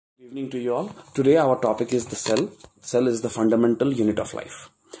Good evening to you all. Today our topic is the cell. Cell is the fundamental unit of life.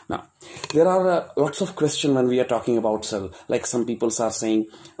 Now, there are lots of questions when we are talking about cell. Like some people are saying,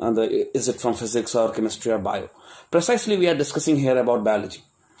 is it from physics or chemistry or bio? Precisely, we are discussing here about biology.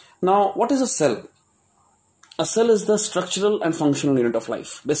 Now, what is a cell? A cell is the structural and functional unit of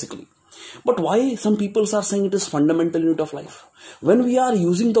life, basically. But why some people are saying it is fundamental unit of life? When we are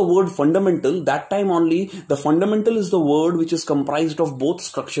using the word fundamental, that time only the fundamental is the word which is comprised of both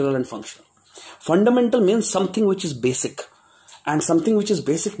structural and functional. Fundamental means something which is basic, and something which is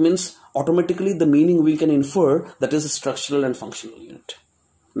basic means automatically the meaning we can infer that is a structural and functional unit.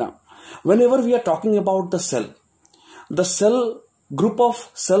 Now, whenever we are talking about the cell group of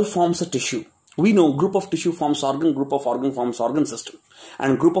cell forms a tissue. We know group of tissue forms organ, group of organ forms organ system,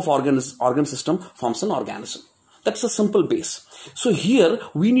 and group of organ system forms an organism. That's a simple base. So here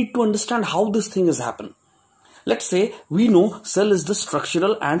we need to understand how this thing has happened. Let's say we know cell is the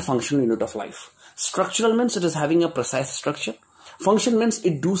structural and functional unit of life. Structural means it is having a precise structure. Function means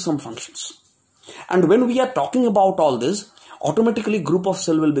it do some functions. And when we are talking about all this, automatically group of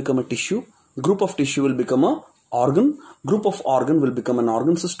cell will become a tissue, group of tissue will become a organ, group of organ will become an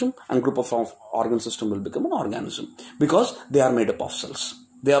organ system, and group of organ system will become an organism, because they are made up of cells.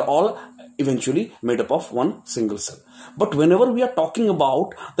 They are all eventually made up of one single cell. But whenever we are talking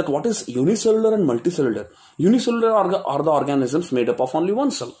about that what is unicellular and multicellular, unicellular are the organisms made up of only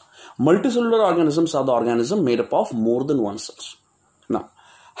one cell. Multicellular organisms are the organism made up of more than one cell. Now,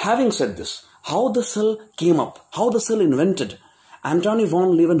 having said this, how the cell came up, how the cell invented, Antony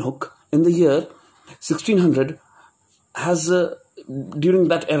von Leeuwenhoek in the year 1600 has during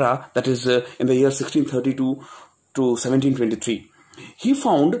that era, that is in the year 1632 to 1723, he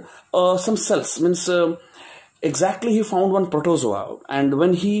found some cells, means exactly he found one protozoa, and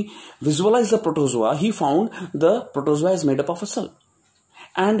when he visualized the protozoa, he found the protozoa is made up of a cell.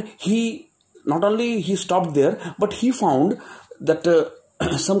 And he not only he stopped there, but he found that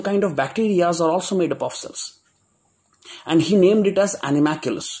some kind of bacteria are also made up of cells, and he named it as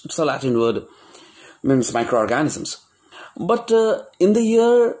animalculus. It's a Latin word, means microorganisms. But in the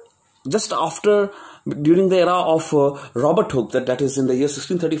year just after, during the era of Robert Hooke, that is in the year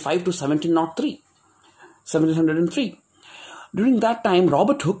 1635 to 1703, during that time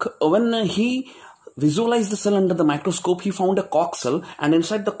Robert Hooke, when he visualized the cell under the microscope, he found a cork cell, and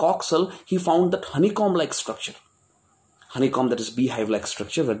inside the cork cell he found that honeycomb-like structure. Honeycomb, that is beehive-like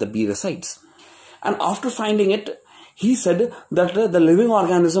structure where the bee resides. And after finding it, he said that the living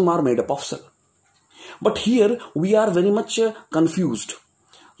organisms are made up of cell. But here we are very much confused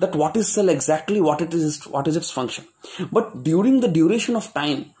that what is cell exactly, what is its function. But during the duration of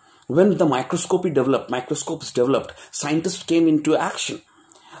time, when the microscopes developed, scientists came into action,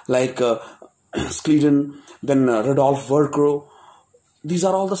 like Schleiden, then Rudolf Virchow. These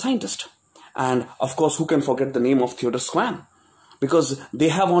are all the scientists. And of course, who can forget the name of Theodor Schwann? Because they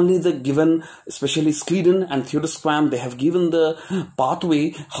have only given, especially Schleiden and Theodor Schwann, they have given the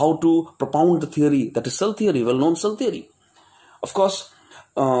pathway how to propound the theory, that is cell theory, well-known cell theory. Of course,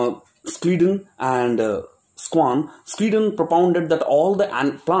 Schleiden and Schleiden propounded that all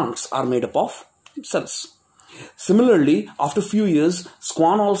the plants are made up of cells. Similarly, after a few years,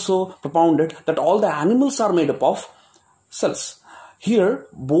 Schwann also propounded that all the animals are made up of cells. Here,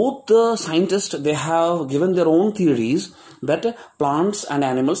 both the scientists, they have given their own theories that plants and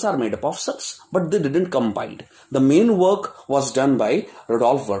animals are made up of cells, but they didn't compile. The main work was done by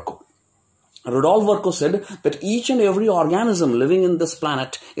Rudolf Virchow. Rudolf Virchow said that each and every organism living in this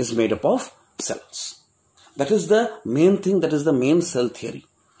planet is made up of cells. That is the main thing, that is the main cell theory.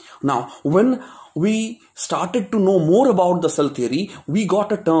 Now, when we started to know more about the cell theory, we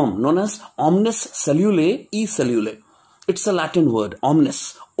got a term known as omnis cellulae e cellulae. It's a Latin word,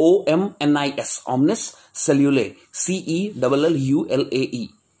 omnis, O-M-N-I-S, omnis cellulae, C-E-L-L-U-L-A-E.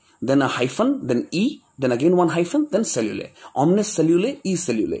 Then a hyphen, then E, then again one hyphen, then cellulae. Omnis cellulae e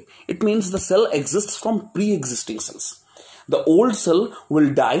cellulae. It means the cell exists from pre-existing cells. The old cell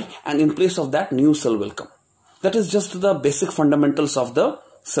will die, and in place of that, new cell will come. That is just the basic fundamentals of the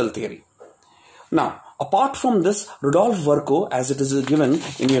cell theory. Now, apart from this, Rudolf Virchow, as it is given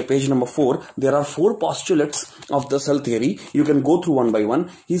in your page number 4, there are 4 postulates of the cell theory. You can go through one by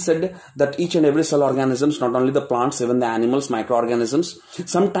one. He said that each and every cell organisms, not only the plants, even the animals, microorganisms,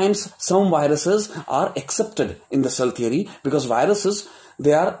 sometimes some viruses are accepted in the cell theory, because viruses,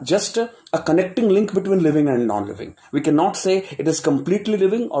 they are just a connecting link between living and non-living. We cannot say it is completely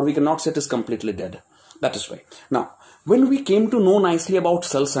living, or we cannot say it is completely dead. That is why. Now, when we came to know nicely about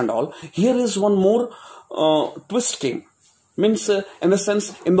cells and all, here is one more twist came. Means in a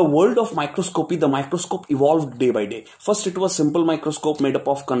sense, in the world of microscopy, the microscope evolved day by day. First it was simple microscope made up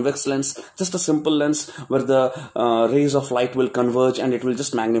of convex lens, just a simple lens where the rays of light will converge and it will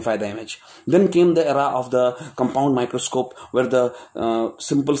just magnify the image. Then came the era of the compound microscope where the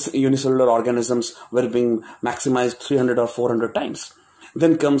simple unicellular organisms were being maximized 300 or 400 times.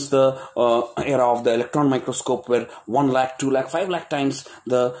 Then comes the era of the electron microscope where 1 lakh, 2 lakh, 5 lakh times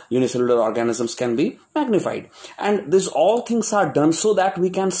the unicellular organisms can be magnified. And these all things are done so that we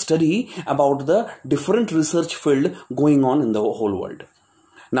can study about the different research field going on in the whole world.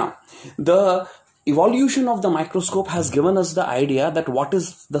 Now, the evolution of the microscope has given us the idea that what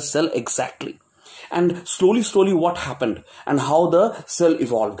is the cell exactly. And slowly what happened and how the cell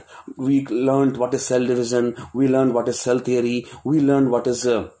evolved. We learned what is cell division, we learned what is cell theory, we learned what is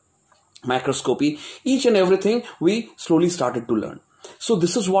microscopy. Each and everything we slowly started to learn. So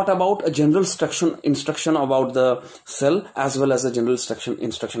this is what about a general instruction about the cell as well as a general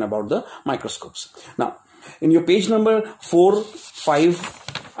instruction about the microscopes. Now, in your page number 4,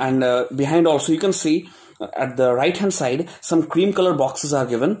 5 and behind also you can see at the right hand side some cream color boxes are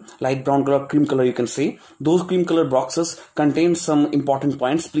given, light brown color, cream color you can see. Those cream color boxes contain some important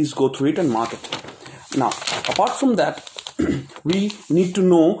points. Please go through it and mark it. Now apart from that we need to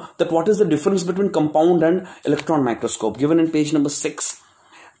know that what is the difference between compound and electron microscope given in page number 6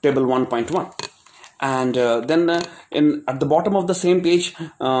 table 1.1. And then at the bottom of the same page,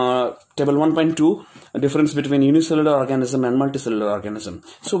 table 1.2, difference between unicellular organism and multicellular organism.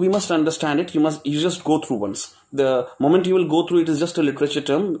 So we must understand it. You just go through once. The moment you will go through it is just a literature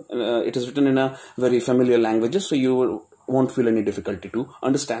term. It is written in a very familiar languages, so you won't feel any difficulty to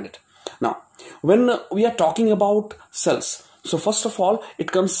understand it. Now, when we are talking about cells, so first of all,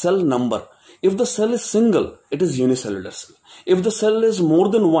 it comes cell number. If the cell is single, it is unicellular cell. If the cell is more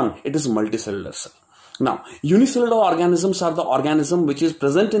than one, it is multicellular cell. Now, unicellular organisms are the organism which is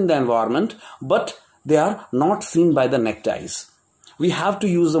present in the environment, but they are not seen by the naked eyes. We have to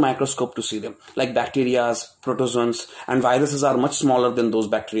use the microscope to see them, like bacteria, protozoans, and viruses are much smaller than those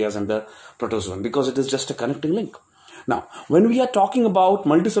bacteria and the protozoan because it is just a connecting link. Now, when we are talking about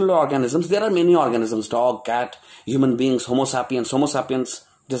multicellular organisms, there are many organisms, dog, cat, human beings, Homo sapiens. Homo sapiens,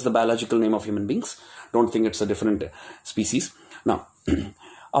 just the biological name of human beings. Don't think it's a different species. Now,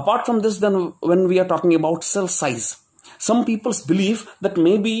 apart from this, then when we are talking about cell size, some people believe that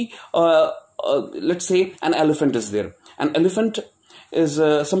maybe, let's say an elephant is there. An elephant is,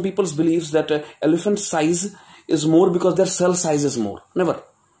 some people believe that elephant size is more because their cell size is more. Never.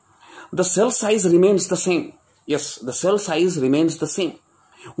 The cell size remains the same. Yes, the cell size remains the same.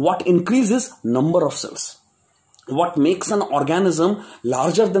 What increases? Number of cells. What makes an organism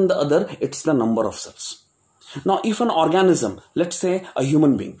larger than the other? It's the number of cells. Now, if an organism, let's say a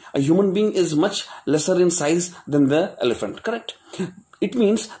human being is much lesser in size than the elephant, correct? It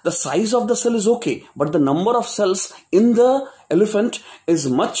means the size of the cell is okay, but the number of cells in the elephant is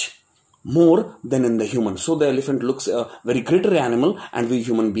much more than in the human. So the elephant looks a very greater animal and we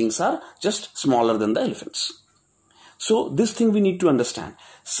human beings are just smaller than the elephants. So this thing we need to understand.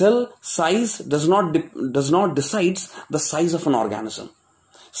 Cell size does not decides the size of an organism.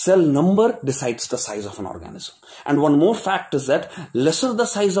 Cell number decides the size of an organism. And one more fact is that lesser the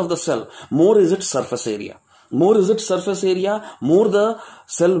size of the cell, more is its surface area. More is its surface area, more the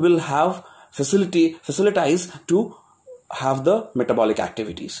cell will have facilities to have the metabolic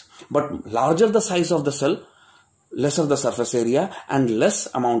activities. But larger the size of the cell, lesser the surface area and less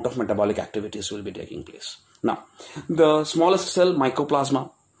amount of metabolic activities will be taking place. Now, the smallest cell, mycoplasma.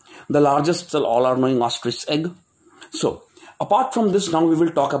 The largest cell, all are knowing, ostrich egg. So, apart from this, now we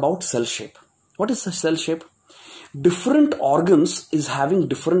will talk about cell shape. What is the cell shape? Different organs is having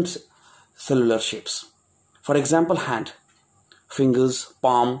different cellular shapes. For example, hand, fingers,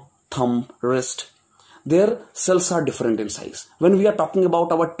 palm, thumb, wrist. Their cells are different in size. When we are talking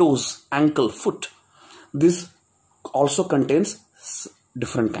about our toes, ankle, foot, this also contains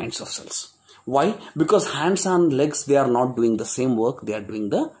different kinds of cells. Why? Because hands and legs, they are not doing the same work, they are doing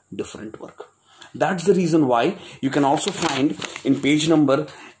the different work. That's the reason why you can also find in page number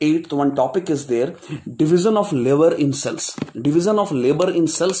 8, one topic is there, division of labor in cells. Division of labor in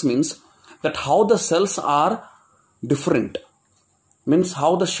cells means that how the cells are different, means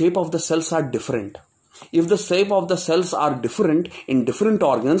how the shape of the cells are different. If the shape of the cells are different in different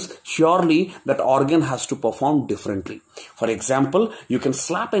organs, surely that organ has to perform differently. For example, you can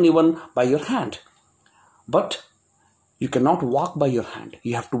slap anyone by your hand, but you cannot walk by your hand.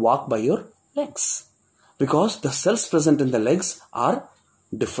 You have to walk by your legs because the cells present in the legs are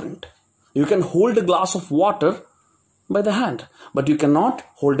different. You can hold a glass of water by the hand, but you cannot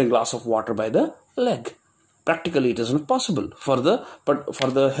hold a glass of water by the leg. Practically, it is not possible for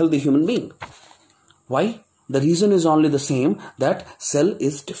the healthy human being. Why? The reason is only the same, that cell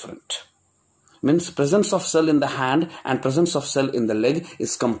is different. Means presence of cell in the hand and presence of cell in the leg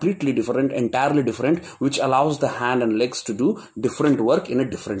is completely different, entirely different, which allows the hand and legs to do different work in a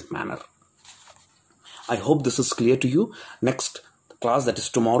different manner. I hope this is clear to you. Next class, that is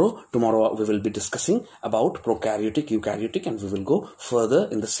tomorrow we will be discussing about prokaryotic, eukaryotic, and we will go further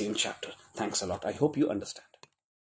in the same chapter. Thanks a lot. I hope you understand.